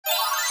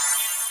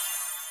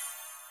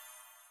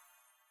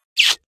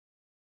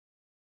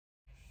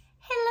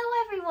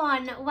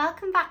everyone,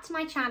 welcome back to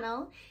my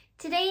channel.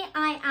 Today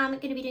I am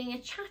going to be doing a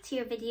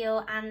chattier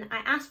video and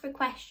I asked for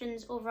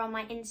questions over on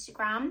my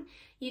Instagram.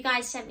 You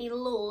guys sent me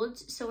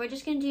loads, so we're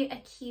just going to do a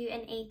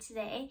Q&A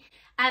today.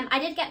 I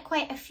did get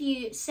quite a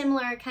few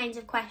similar kinds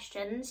of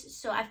questions,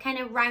 so I've kind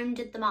of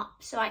rounded them up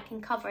so I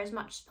can cover as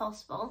much as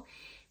possible.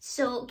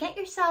 So get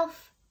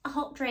yourself a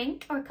hot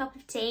drink or a cup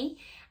of tea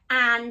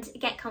and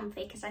get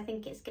comfy because I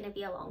think it's going to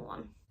be a long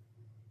one.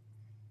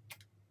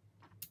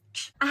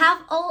 I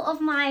have all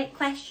of my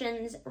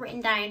questions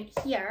written down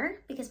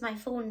here because my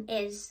phone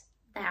is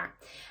there.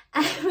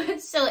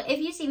 So if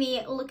you see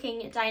me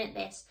looking down at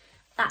this,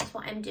 that's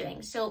what I'm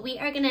doing. So we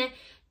are going to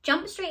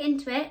jump straight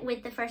into it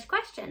with the first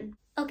question.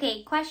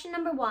 Okay, question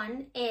number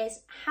one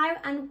is, how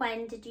and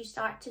when did you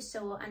start to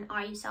sew and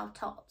are you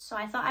self-taught? So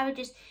I thought I would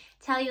just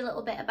tell you a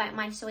little bit about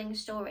my sewing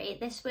story.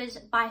 This was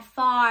by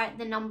far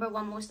the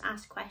 #1 most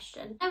asked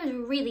question. I was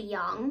really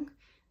young,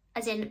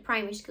 as in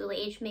primary school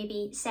age,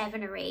 maybe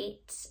 7 or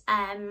 8.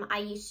 I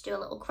used to do a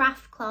little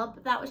craft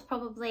club. That was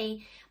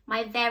probably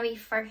my very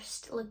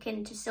first look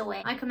into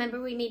sewing. I can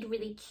remember we made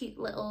really cute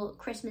little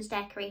Christmas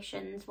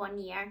decorations one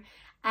year,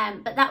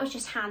 but that was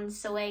just hand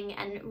sewing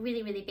and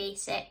really, really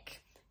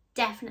basic.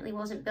 Definitely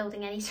wasn't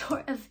building any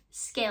sort of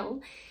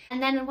skill.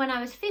 And then when I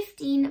was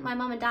 15, my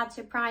mum and dad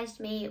surprised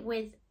me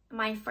with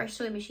my first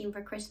sewing machine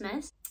for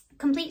Christmas.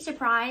 Complete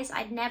surprise,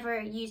 I'd never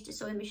used a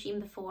sewing machine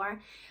before.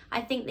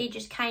 I think they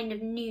just kind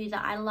of knew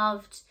that I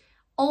loved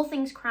all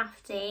things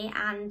crafty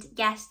and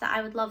guessed that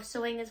I would love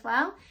sewing as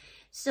well.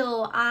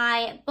 So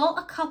I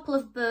bought a couple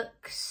of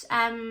books,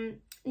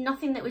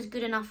 nothing that was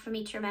good enough for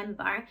me to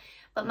remember,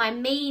 but my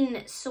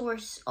main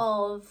source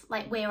of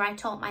like where I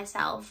taught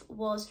myself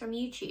was from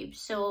YouTube.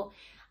 So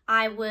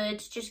I would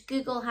just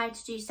Google how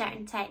to do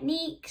certain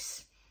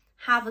techniques,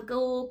 have a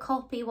go,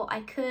 copy what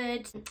I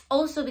could.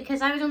 Also,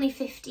 because I was only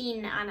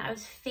 15 and I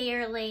was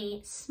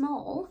fairly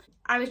small,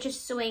 I was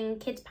just sewing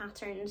kids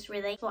patterns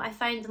really. What I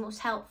found the most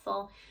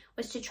helpful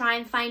was to try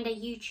and find a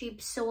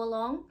YouTube sew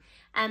along.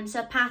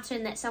 So a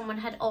pattern that someone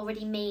had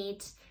already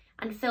made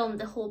and filmed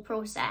the whole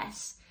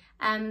process.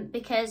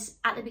 Because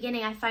at the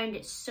beginning I found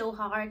it so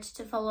hard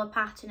to follow a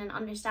pattern and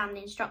understand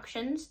the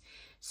instructions.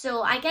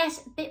 So I guess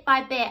bit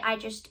by bit I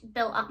just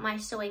built up my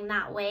sewing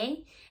that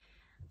way.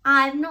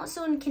 I've not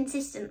sewn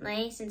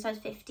consistently since I was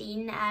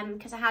 15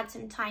 because I had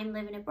some time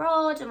living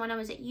abroad, and when I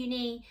was at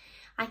uni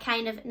I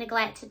kind of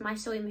neglected my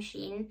sewing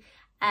machine,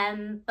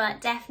 but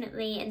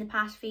definitely in the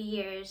past few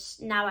years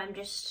now I'm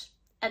just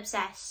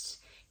obsessed.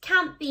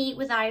 Can't be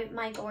without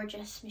my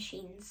gorgeous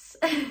machines.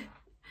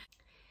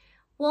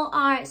 What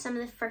are some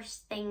of the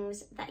first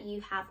things that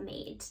you have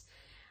made?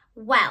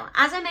 Well,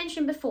 as I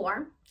mentioned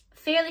before,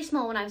 fairly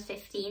small when I was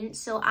 15,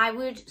 so I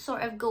would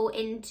sort of go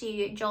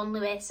into John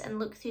Lewis and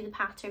look through the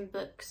pattern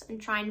books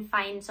and try and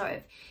find sort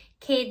of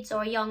kids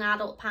or young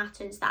adult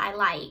patterns that I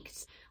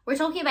liked. We're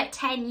talking about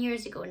 10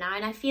 years ago now,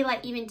 and I feel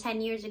like even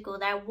 10 years ago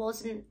there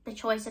wasn't the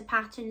choice of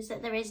patterns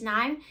that there is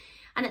now.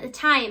 And at the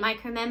time I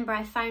can remember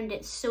I found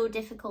it so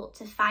difficult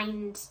to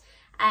find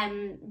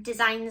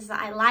designs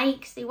that I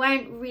liked. They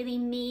weren't really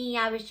me,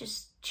 I was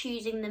just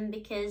choosing them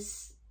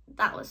because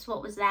that was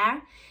what was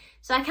there.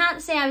 So I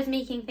can't say I was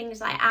making things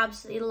that I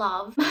absolutely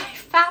love. My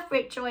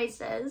fabric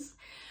choices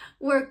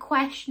were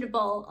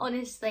questionable,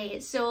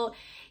 honestly. So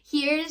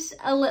here's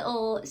a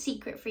little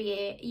secret for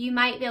you. You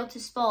might be able to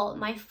spot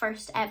my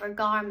first ever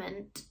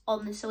garment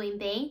on the sewing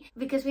bee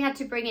because we had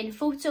to bring in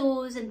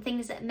photos and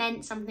things that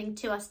meant something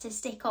to us to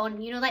stick on,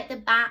 you know, like the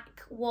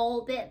back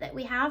wall bit that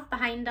we have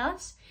behind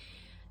us.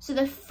 So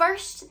the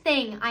first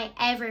thing I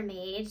ever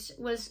made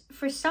was,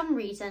 for some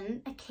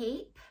reason, a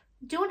cape.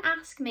 Don't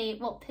ask me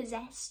what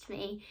possessed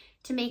me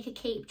to make a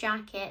cape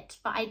jacket,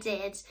 but I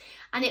did.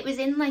 And it was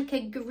in like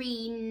a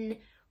green,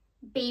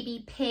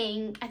 baby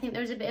pink, I think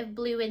there was a bit of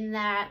blue in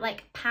there,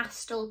 like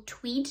pastel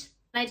tweed.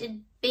 I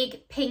did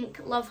big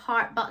pink love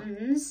heart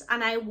buttons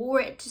and I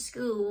wore it to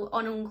school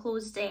on own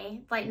clothes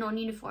day, like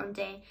non-uniform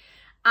day.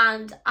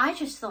 And I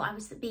just thought I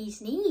was the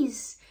bee's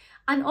knees.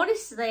 And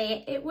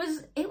honestly, it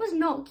was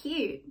not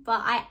cute,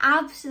 but I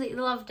absolutely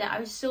loved it. I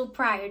was so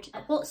proud.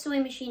 What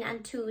sewing machine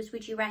and tools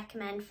would you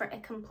recommend for a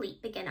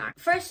complete beginner?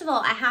 First of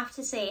all, I have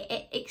to say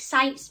it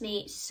excites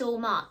me so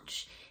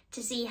much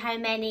to see how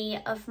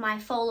many of my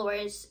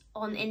followers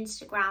on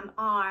Instagram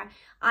are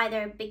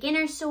either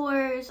beginner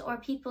sewers or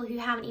people who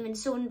haven't even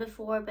sewn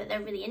before but they're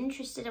really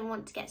interested and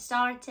want to get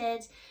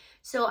started.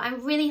 So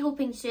I'm really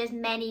hoping to do as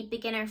many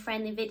beginner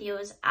friendly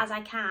videos as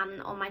I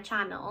can on my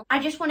channel. I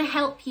just want to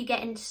help you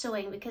get into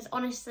sewing because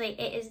honestly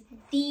it is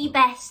the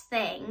best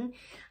thing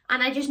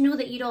and I just know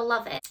that you'd all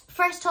love it.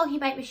 First, talking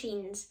about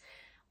machines.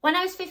 When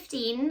I was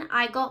 15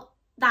 I got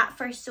that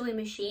first sewing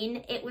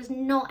machine. It was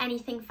not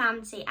anything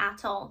fancy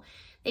at all.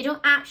 They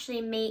don't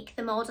actually make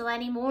the model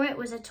anymore. It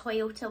was a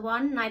Toyota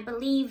one and I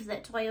believe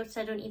that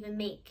Toyota don't even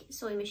make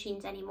sewing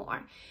machines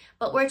anymore.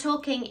 But we're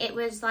talking it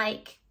was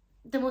like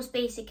the most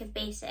basic of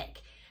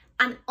basic,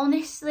 and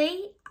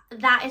honestly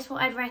that is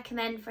what I'd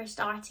recommend for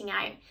starting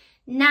out.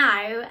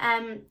 Now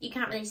you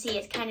can't really see,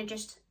 it's kind of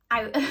just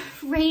out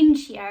of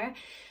range here,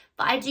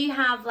 but I do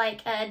have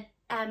like a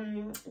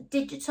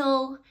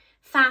digital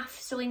faff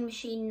sewing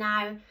machine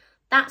now.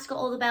 That's got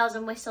all the bells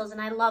and whistles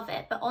and I love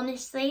it, but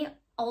honestly,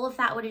 all of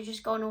that would have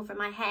just gone over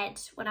my head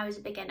when I was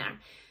a beginner.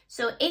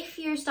 So if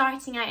you're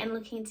starting out and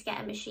looking to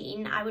get a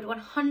machine, I would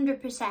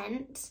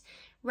 100%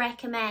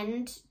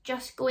 recommend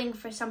just going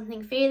for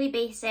something fairly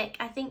basic.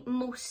 I think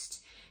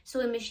most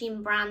sewing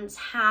machine brands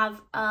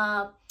have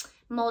a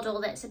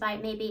model that's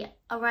about maybe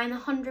around the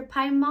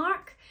 £100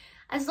 mark.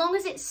 As long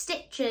as it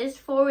stitches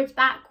forwards,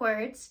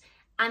 backwards,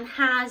 and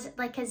has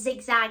like a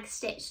zigzag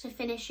stitch to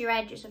finish your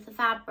edges of the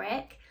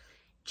fabric,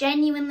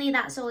 genuinely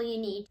that's all you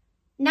need.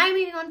 Now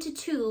moving on to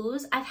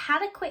tools, I've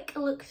had a quick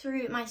look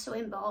through my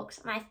sewing box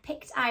and I've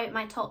picked out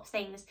my top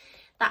things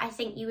that I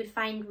think you would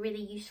find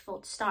really useful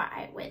to start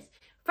out with.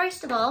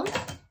 First of all,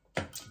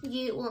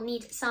 you will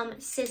need some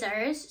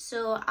scissors.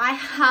 So I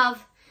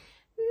have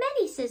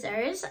many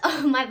scissors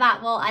on my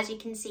back wall, as you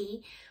can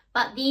see,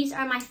 but these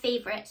are my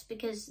favourites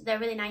because they're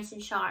really nice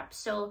and sharp.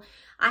 So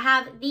I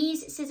have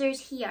these scissors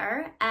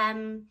here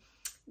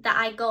that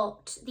I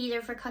got. These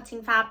are for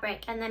cutting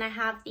fabric, and then I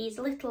have these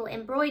little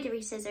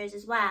embroidery scissors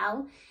as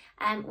well,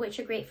 which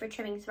are great for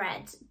trimming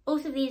threads.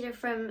 Both of these are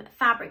from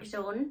Fabric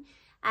Zone.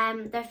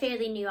 They're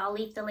fairly new. I'll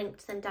leave the link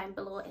to them down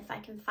below if I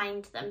can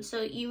find them.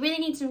 So you really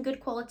need some good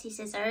quality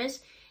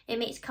scissors. It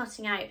makes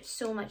cutting out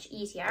so much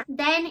easier.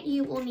 Then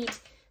you will need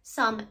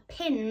some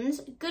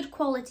pins, good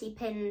quality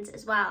pins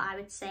as well, I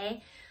would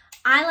say.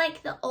 I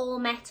like the all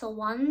metal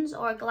ones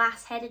or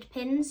glass headed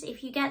pins.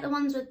 If you get the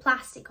ones with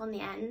plastic on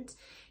the end,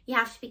 you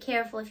have to be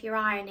careful if you're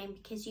ironing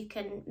because you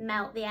can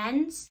melt the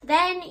ends.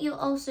 Then you'll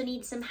also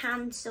need some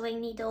hand sewing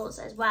needles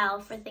as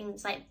well for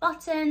things like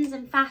buttons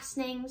and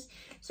fastenings.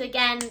 So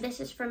again, this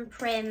is from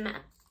Prim.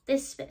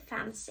 This is a bit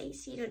fancy,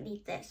 so you don't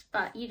need this,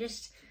 but you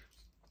just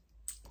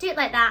do it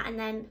like that, and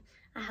then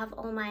I have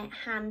all my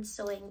hand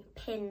sewing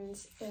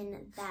pins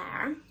in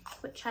there,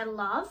 which I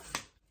love.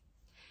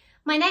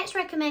 My next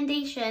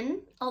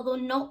recommendation, although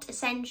not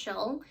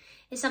essential,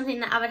 is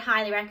something that I would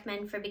highly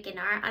recommend for a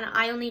beginner, and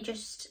I only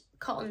just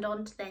cottoned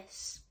onto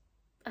this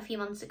a few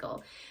months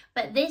ago.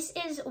 But this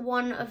is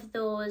one of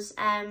those,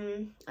 I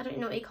don't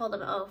know what you call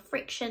them,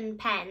 friction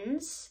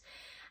pens.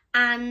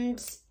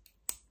 And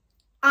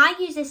I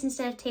use this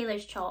instead of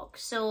tailor's chalk,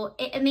 so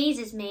it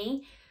amazes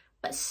me.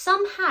 But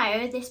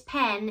somehow this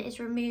pen is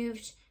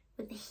removed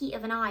with the heat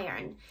of an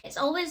iron. It's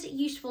always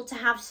useful to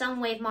have some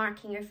way of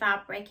marking your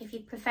fabric. If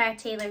you prefer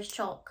tailor's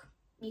chalk,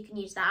 you can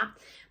use that.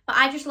 But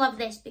I just love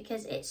this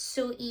because it's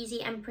so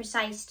easy and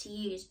precise to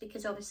use,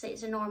 because obviously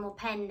it's a normal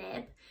pen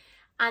nib.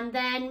 And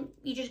then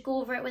you just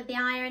go over it with the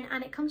iron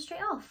and it comes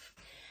straight off.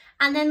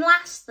 And then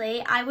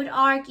lastly, I would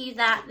argue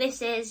that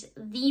this is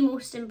the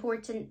most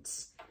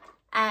important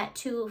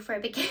tool for a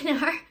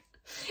beginner.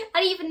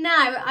 And even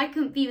now, I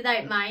couldn't be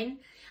without mine.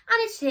 And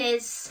it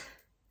is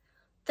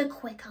the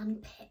quick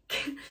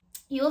unpick.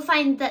 You'll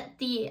find that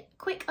the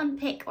quick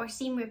unpick or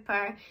seam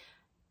ripper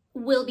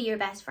will be your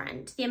best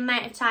friend. The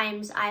amount of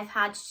times I've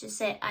had to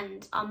sit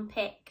and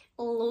unpick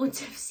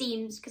loads of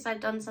seams because I've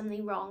done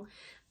something wrong.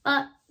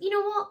 But you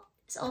know what?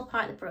 It's all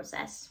part of the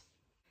process.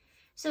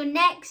 So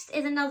next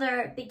is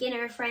another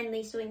beginner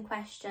friendly sewing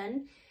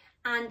question,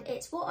 and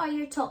it's what are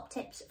your top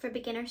tips for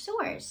beginner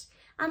sewers?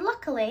 And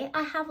luckily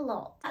I have a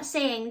lot. That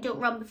saying, don't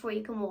run before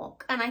you can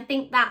walk, and I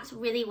think that's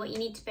really what you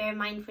need to bear in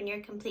mind when you're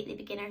a completely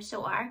beginner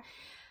sewer.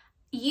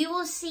 You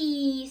will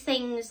see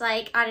things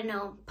like, I don't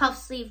know, puff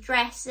sleeve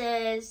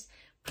dresses,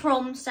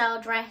 prom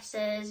style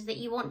dresses that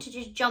you want to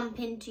just jump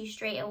into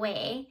straight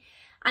away.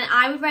 And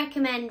I would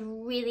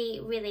recommend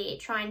really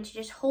trying to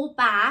just hold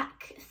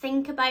back,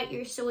 think about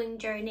your sewing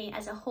journey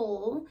as a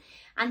whole,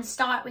 and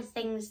start with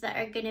things that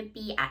are going to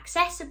be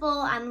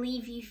accessible and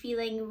leave you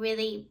feeling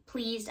really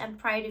pleased and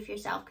proud of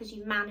yourself because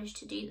you've managed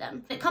to do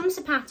them. When it comes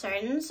to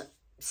patterns,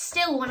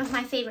 still one of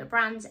my favourite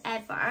brands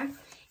ever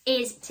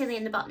is Tilly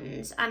and the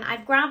Buttons, and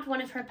I've grabbed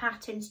one of her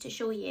patterns to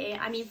show you.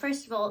 I mean,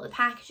 first of all, the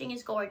packaging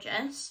is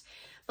gorgeous,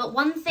 but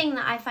one thing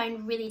that I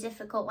found really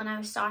difficult when I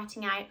was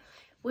starting out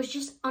was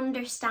just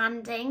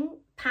understanding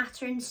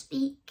pattern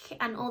speak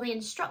and all the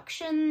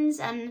instructions,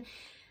 and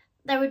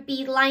there would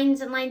be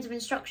lines and lines of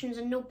instructions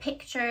and no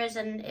pictures,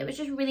 and it was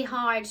just really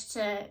hard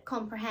to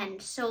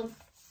comprehend. So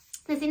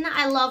the thing that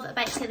I love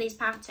about Tilly's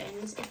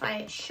patterns, if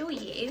I show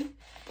you,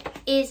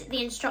 is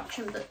the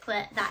instruction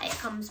booklet that it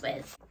comes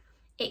with.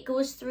 It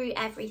goes through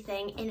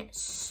everything in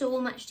so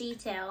much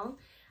detail,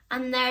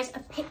 and there's a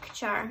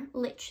picture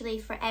literally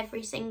for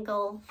every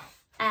single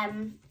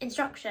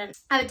instruction.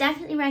 I would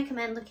definitely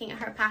recommend looking at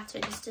her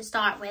patterns to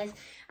start with,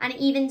 and it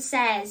even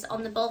says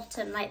on the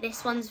bottom, like,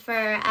 this one's for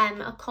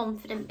a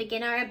confident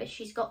beginner, but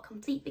she's got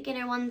complete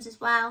beginner ones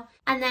as well.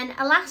 And then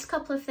a last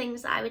couple of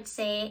things that I would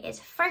say is,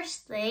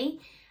 firstly,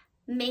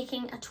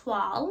 making a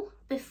toile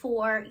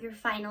before your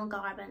final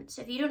garment.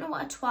 So if you don't know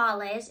what a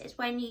toile is, it's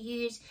when you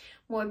use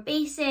more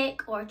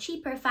basic or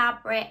cheaper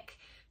fabric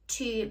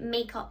to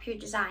make up your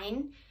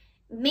design.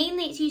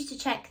 Mainly it's used to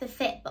check the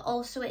fit, but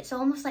also it's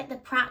almost like the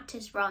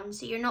practice run,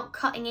 so you're not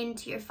cutting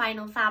into your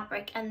final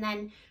fabric and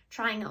then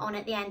trying it on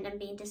at the end and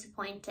being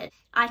disappointed.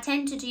 I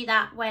tend to do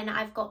that when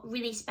I've got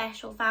really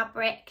special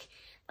fabric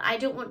that I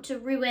don't want to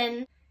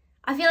ruin.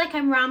 I feel like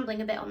I'm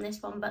rambling a bit on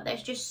this one, but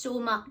there's just so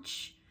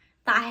much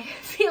that I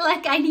feel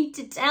like I need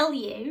to tell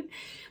you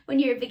when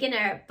you're a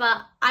beginner.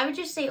 But I would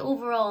just say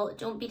overall,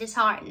 don't be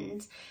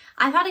disheartened.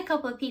 I've had a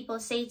couple of people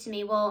say to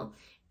me, well,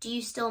 do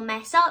you still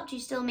mess up? Do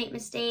you still make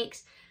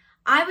mistakes?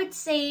 I would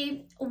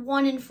say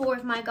 1 in 4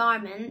 of my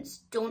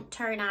garments don't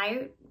turn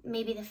out.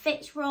 Maybe the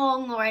fit's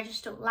wrong, or I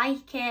just don't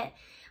like it,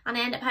 and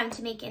I end up having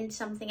to make it into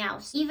something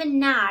else. Even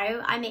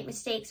now, I make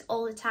mistakes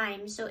all the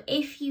time. So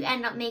if you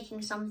end up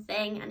making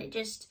something and it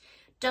just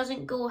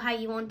doesn't go how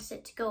you wanted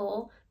it to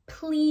go,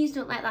 please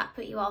don't let that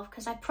put you off,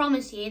 because I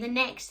promise you, the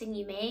next thing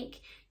you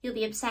make, you'll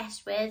be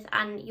obsessed with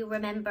and you'll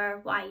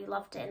remember why you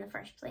loved it in the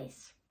first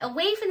place.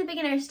 Away from the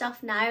beginner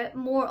stuff now,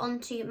 more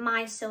onto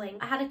my sewing.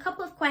 I had a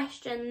couple of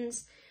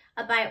questions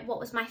about what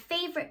was my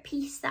favourite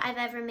piece that I've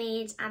ever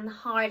made and the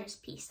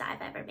hardest piece that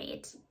I've ever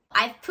made.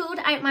 I've pulled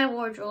out my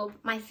wardrobe,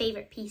 my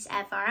favourite piece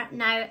ever.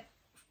 Now,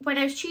 when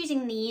I was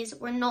choosing these,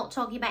 we're not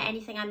talking about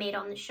anything I made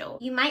on the show.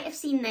 You might have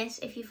seen this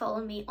if you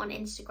follow me on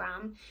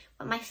Instagram,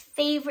 but my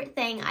favourite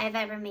thing I've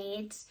ever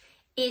made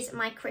is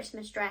my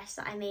Christmas dress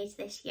that I made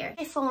this year.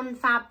 Chiffon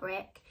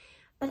fabric,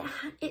 but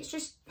it's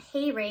just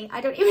hairy.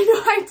 I don't even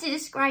know how to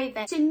describe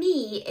it. To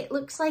me, it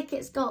looks like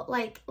it's got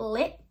like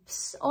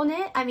lips on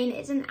it. I mean,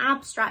 it's an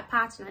abstract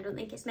pattern. I don't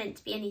think it's meant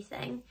to be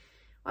anything.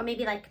 Or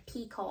maybe like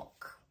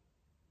peacock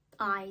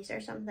eyes or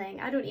something.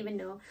 I don't even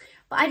know.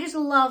 But I just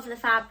love the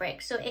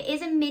fabric. So it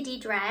is a midi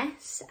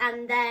dress,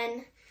 and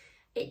then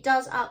it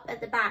does up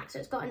at the back. So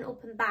it's got an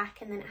open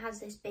back, and then it has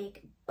this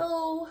big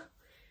bow.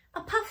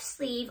 A puff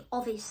sleeve,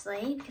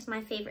 obviously, because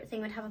my favourite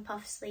thing would have a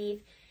puff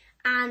sleeve.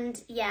 And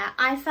yeah,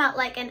 I felt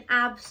like an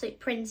absolute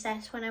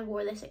princess when I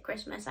wore this at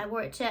Christmas. I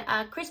wore it to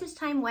a Christmas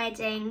time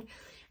wedding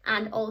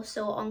and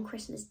also on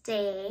Christmas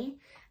Day.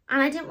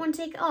 And I didn't want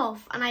to take it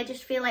off. And I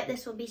just feel like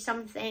this will be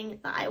something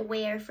that I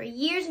wear for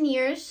years and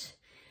years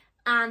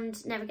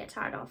and never get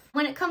tired of.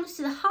 When it comes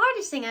to the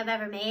hardest thing I've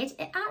ever made,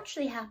 it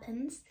actually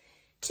happens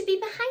to be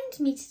behind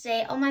me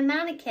today on my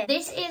mannequin.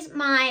 This is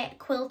my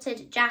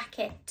quilted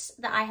jacket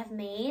that I have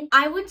made.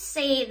 I would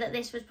say that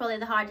this was probably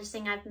the hardest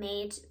thing I've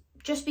made,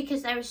 just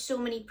because there was so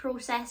many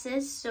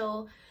processes.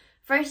 So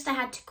first I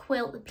had to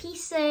quilt the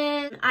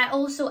pieces. I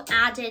also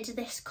added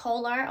this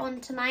collar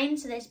onto mine,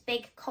 so this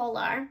big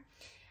collar.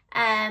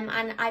 And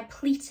I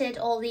pleated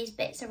all these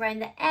bits around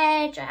the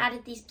edge. I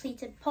added these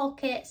pleated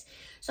pockets.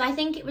 So I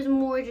think it was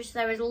more just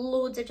there was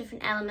loads of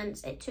different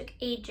elements. It took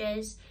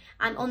ages.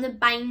 And on the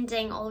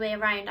binding all the way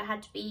around, I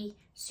had to be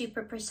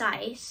super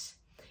precise.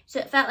 So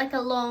it felt like a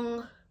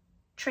long,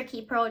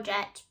 tricky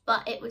project,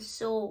 but it was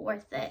so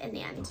worth it in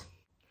the end.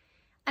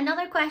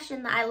 Another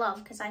question that I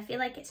love, because I feel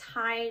like it's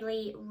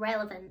highly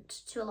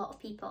relevant to a lot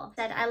of people,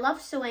 said, I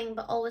love sewing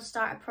but always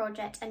start a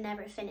project and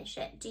never finish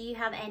it. Do you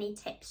have any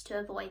tips to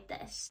avoid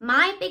this?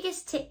 My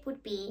biggest tip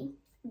would be,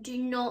 do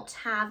not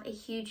have a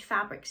huge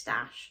fabric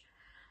stash.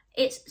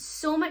 It's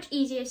so much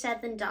easier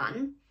said than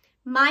done.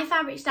 My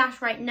fabric stash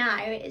right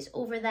now is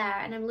over there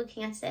and I'm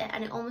looking at it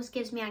and it almost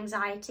gives me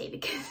anxiety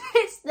because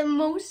it's the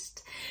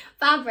most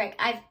fabric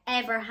I've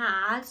ever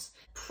had.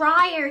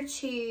 Prior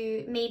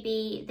to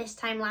maybe this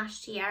time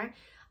last year,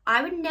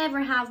 I would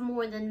never have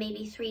more than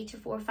maybe 3 to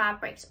 4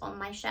 fabrics on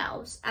my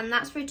shelves, and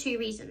that's for 2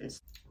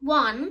 reasons.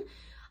 One,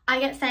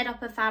 I get fed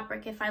up of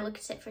fabric if I look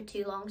at it for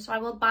too long, so I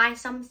will buy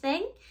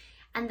something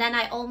and then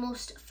I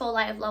almost fall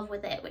out of love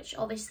with it, which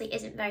obviously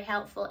isn't very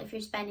helpful if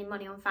you're spending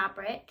money on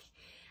fabric.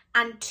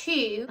 And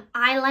 2,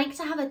 I like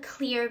to have a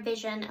clear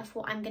vision of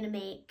what I'm going to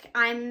make.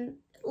 I'm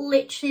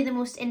literally the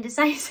most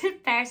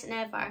indecisive person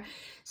ever,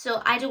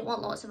 so I don't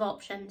want lots of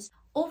options.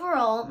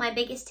 Overall, my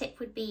biggest tip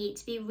would be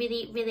to be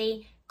really,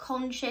 really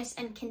conscious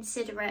and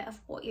considerate of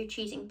what you're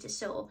choosing to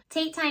sew.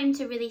 Take time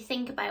to really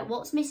think about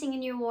what's missing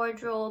in your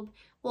wardrobe,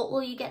 what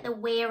will you get the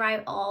wear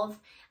out of,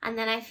 and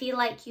then I feel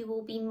like you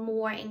will be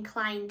more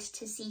inclined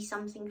to see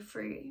something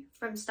through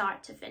from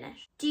start to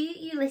finish. Do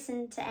you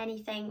listen to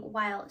anything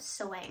while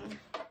sewing?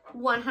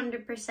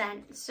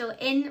 100%. So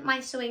in my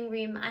sewing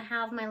room, I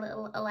have my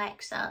little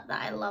Alexa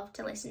that I love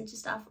to listen to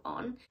stuff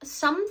on.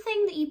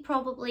 Something that you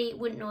probably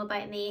wouldn't know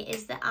about me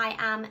is that I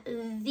am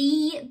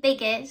the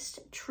biggest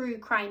true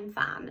crime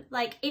fan.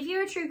 Like, if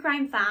you're a true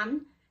crime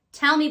fan,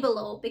 tell me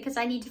below because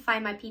I need to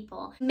find my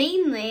people.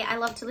 Mainly, I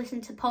love to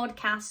listen to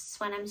podcasts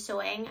when I'm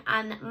sewing,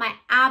 and my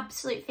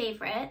absolute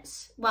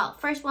favourites, well,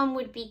 first one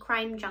would be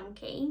Crime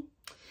Junkie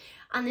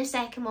and the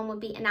second one would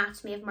be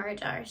Anatomy of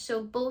Murder.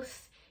 So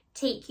both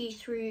take you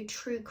through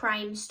true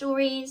crime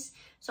stories,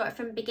 sort of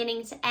from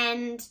beginning to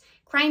end.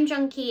 Crime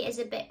Junkie is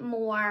a bit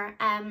more,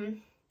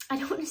 I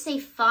don't want to say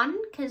fun,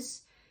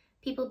 because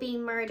people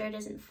being murdered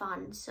isn't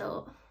fun,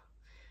 so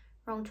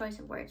wrong choice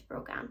of words,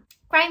 Brogan.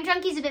 Crime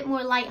Junkie is a bit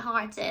more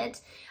light-hearted,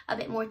 a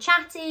bit more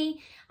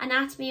chatty.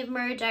 Anatomy of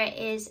Murder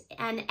is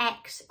an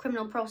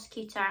ex-criminal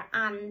prosecutor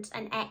and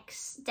an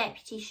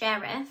ex-deputy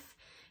sheriff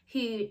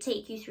who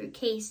take you through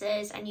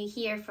cases and you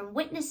hear from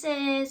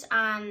witnesses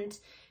and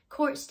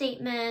court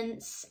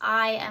statements.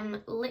 I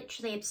am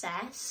literally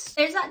obsessed.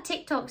 There's that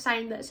TikTok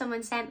sound that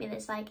someone sent me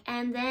that's like,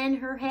 and then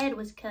her head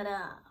was cut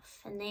off,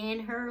 and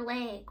then her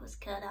leg was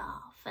cut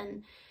off,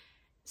 and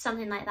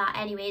something like that.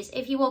 Anyways,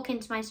 if you walk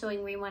into my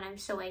sewing room when I'm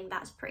sewing,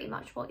 that's pretty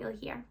much what you'll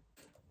hear.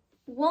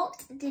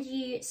 What did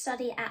you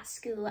study at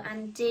school,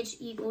 and did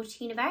you go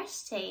to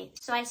university?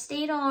 So I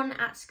stayed on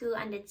at school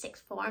and did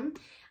sixth form,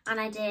 and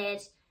I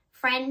did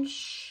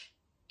French,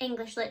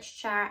 English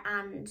literature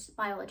and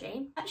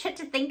biology. I actually had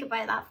to think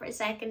about that for a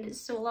second,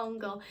 it's so long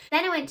ago.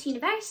 Then I went to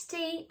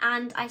university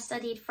and I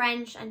studied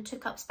French and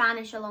took up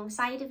Spanish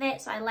alongside of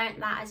it, so I learnt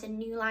that as a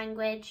new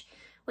language,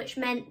 which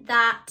meant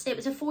that it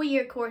was a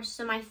 4-year course,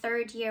 so my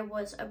 3rd year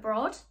was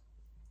abroad.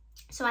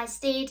 So I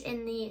stayed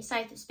in the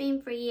south of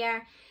Spain for a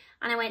year,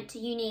 and I went to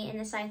uni in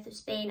the south of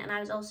Spain, and I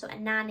was also a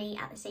nanny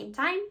at the same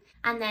time.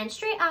 And then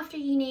straight after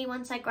uni,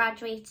 once I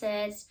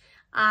graduated,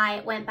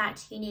 I went back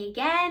to uni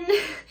again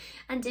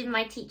and did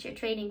my teacher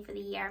training for the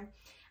year,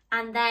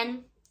 and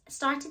then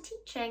started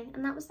teaching,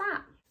 and that was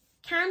that.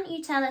 Can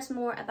you tell us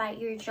more about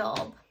your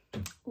job?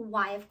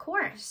 Why, of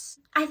course.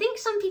 I think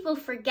some people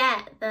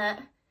forget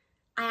that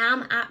I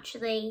am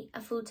actually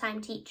a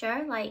full-time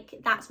teacher, like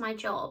that's my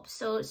job.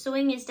 So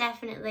sewing is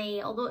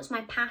definitely, although it's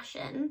my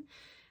passion,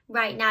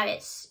 right now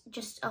it's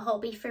just a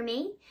hobby for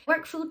me. I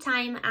work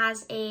full-time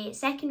as a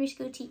secondary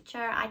school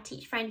teacher. I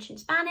teach French and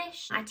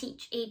Spanish. I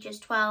teach ages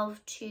 12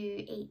 to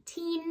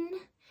 18.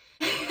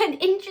 An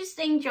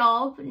interesting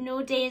job,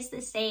 no day is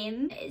the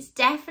same. It's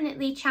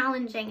definitely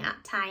challenging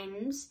at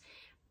times,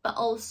 but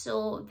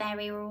also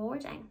very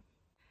rewarding.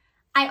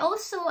 I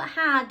also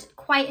had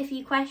quite a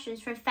few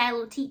questions from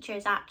fellow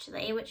teachers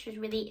actually, which was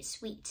really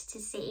sweet to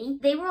see.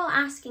 They were all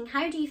asking,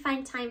 how do you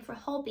find time for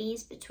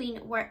hobbies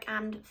between work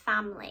and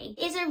family?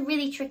 It is a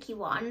really tricky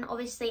one.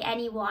 Obviously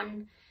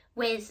anyone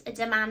with a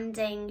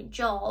demanding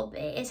job,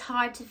 it is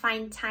hard to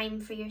find time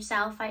for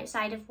yourself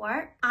outside of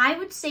work. I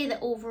would say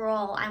that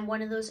overall I'm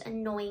one of those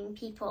annoying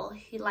people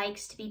who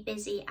likes to be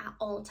busy at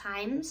all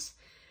times.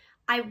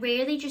 I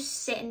rarely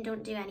just sit and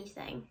don't do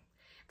anything.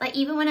 Like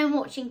even when I'm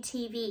watching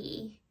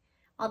TV,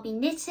 I'll be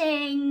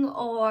knitting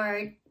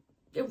or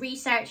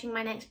researching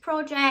my next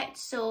project,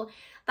 so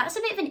that's a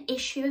bit of an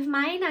issue of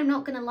mine, I'm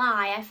not gonna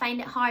lie. I find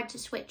it hard to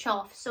switch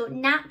off, so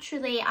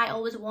naturally I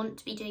always want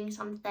to be doing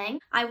something.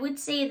 I would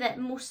say that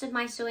most of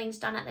my sewing's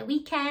done at the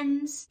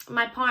weekends.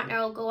 My partner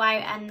will go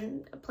out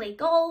and play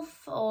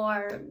golf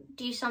or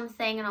do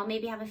something, and I'll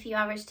maybe have a few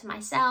hours to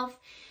myself,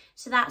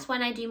 so that's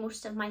when I do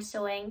most of my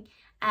sewing.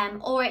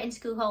 Or in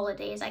school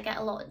holidays, I get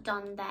a lot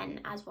done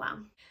then as well.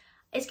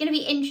 It's going to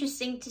be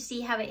interesting to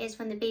see how it is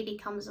when the baby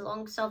comes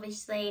along, because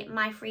obviously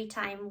my free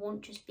time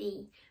won't just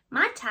be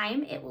my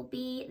time, it will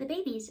be the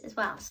baby's as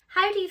well.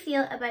 How do you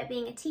feel about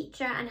being a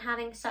teacher and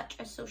having such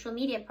a social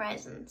media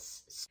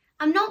presence?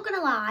 I'm not going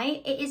to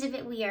lie, it is a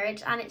bit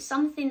weird, and it's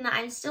something that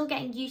I'm still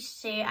getting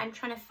used to and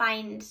trying to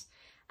find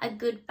a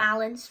good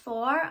balance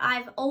for.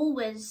 I've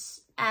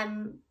always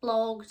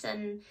blogged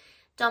and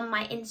done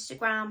my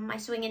Instagram, my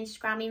sewing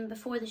Instagram, even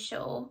before the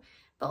show.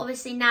 But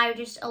obviously now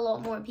just a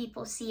lot more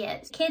people see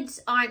it. Kids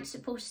aren't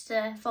supposed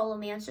to follow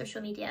me on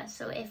social media,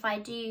 so if I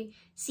do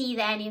see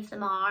that any of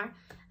them are,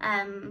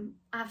 I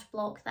have to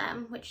block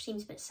them, which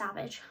seems a bit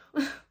savage,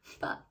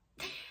 but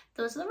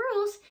those are the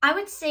rules. I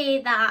would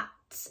say that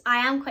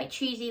I am quite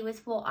choosy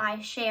with what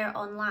I share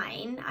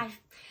online.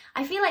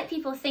 I feel like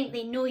people think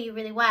they know you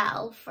really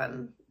well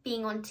from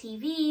being on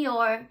TV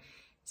or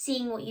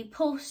seeing what you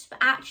post, but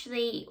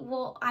actually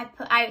what I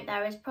put out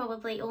there is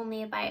probably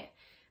only about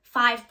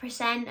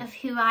 5% of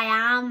who I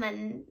am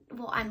and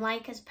what I'm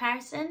like as a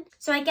person.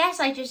 So I guess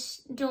I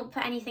just don't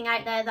put anything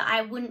out there that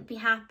I wouldn't be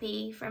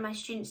happy for my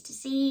students to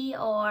see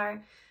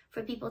or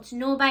for people to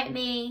know about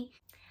me.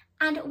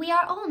 And we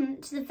are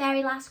on to the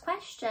very last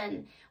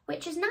question,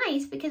 which is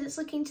nice because it's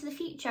looking to the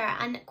future,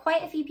 and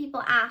quite a few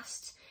people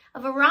asked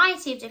a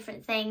variety of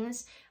different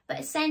things,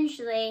 but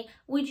essentially,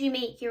 would you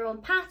make your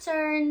own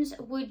patterns?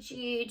 Would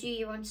you do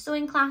your own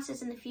sewing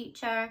classes in the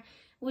future?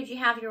 Would you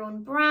have your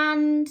own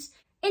brand?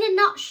 In a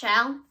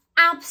nutshell,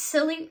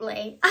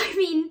 absolutely. I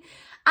mean,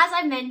 as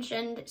I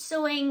mentioned,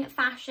 sewing,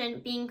 fashion,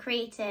 being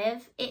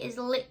creative, it is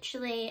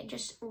literally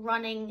just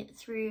running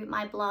through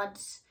my blood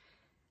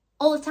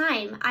all the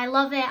time. I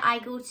love it. I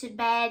go to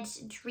bed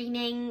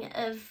dreaming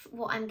of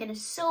what I'm gonna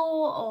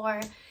sew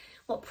or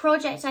what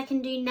projects I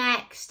can do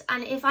next.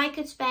 And if I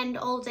could spend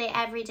all day,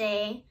 every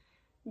day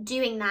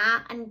doing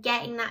that and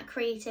getting that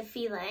creative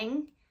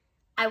feeling,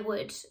 I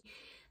would.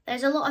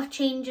 There's a lot of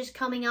changes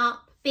coming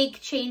up.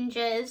 Big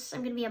changes. I'm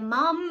going to be a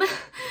mum.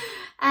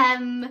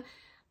 And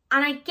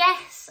I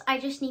guess I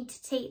just need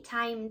to take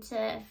time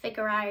to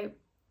figure out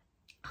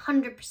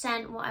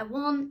 100% what I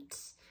want,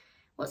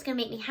 what's going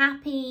to make me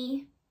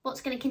happy,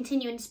 what's going to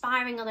continue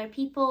inspiring other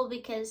people,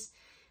 because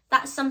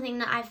that's something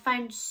that I've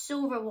found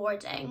so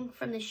rewarding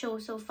from the show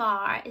so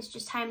far, is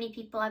just how many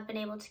people I've been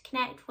able to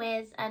connect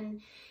with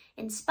and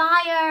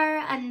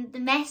inspire, and the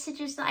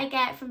messages that I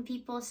get from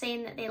people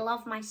saying that they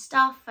love my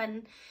stuff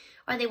and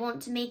or they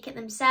want to make it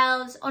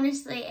themselves.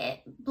 Honestly,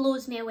 it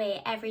blows me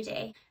away every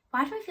day.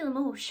 Why do I feel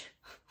emotion?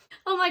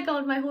 Oh my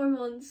god, my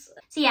hormones.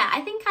 So yeah,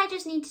 I think I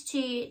just need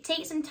to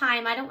take some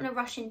time. I don't want to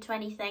rush into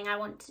anything. I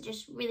want to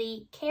just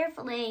really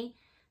carefully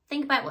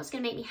think about what's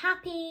going to make me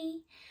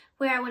happy,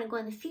 where I want to go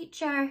in the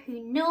future,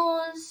 who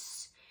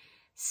knows.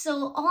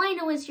 So all I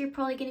know is you're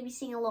probably going to be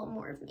seeing a lot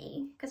more of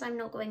me because I'm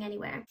not going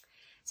anywhere.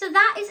 So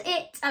that is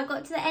it. I've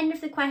got to the end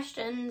of the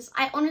questions.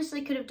 I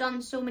honestly could have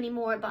done so many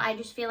more, but I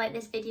just feel like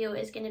this video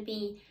is going to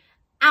be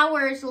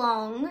hours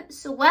long.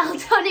 So well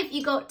done if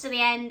you got to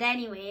the end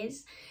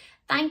anyways.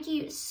 Thank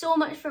you so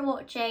much for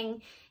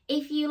watching.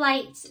 If you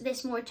liked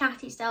this more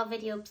chatty style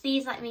video,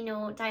 please let me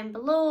know down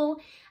below.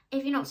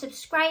 If you're not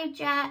subscribed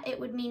yet, it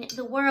would mean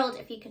the world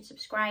if you could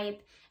subscribe.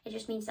 It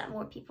just means that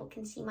more people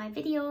can see my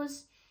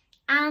videos.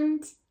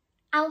 And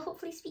I'll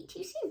hopefully speak to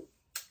you soon.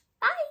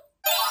 Bye!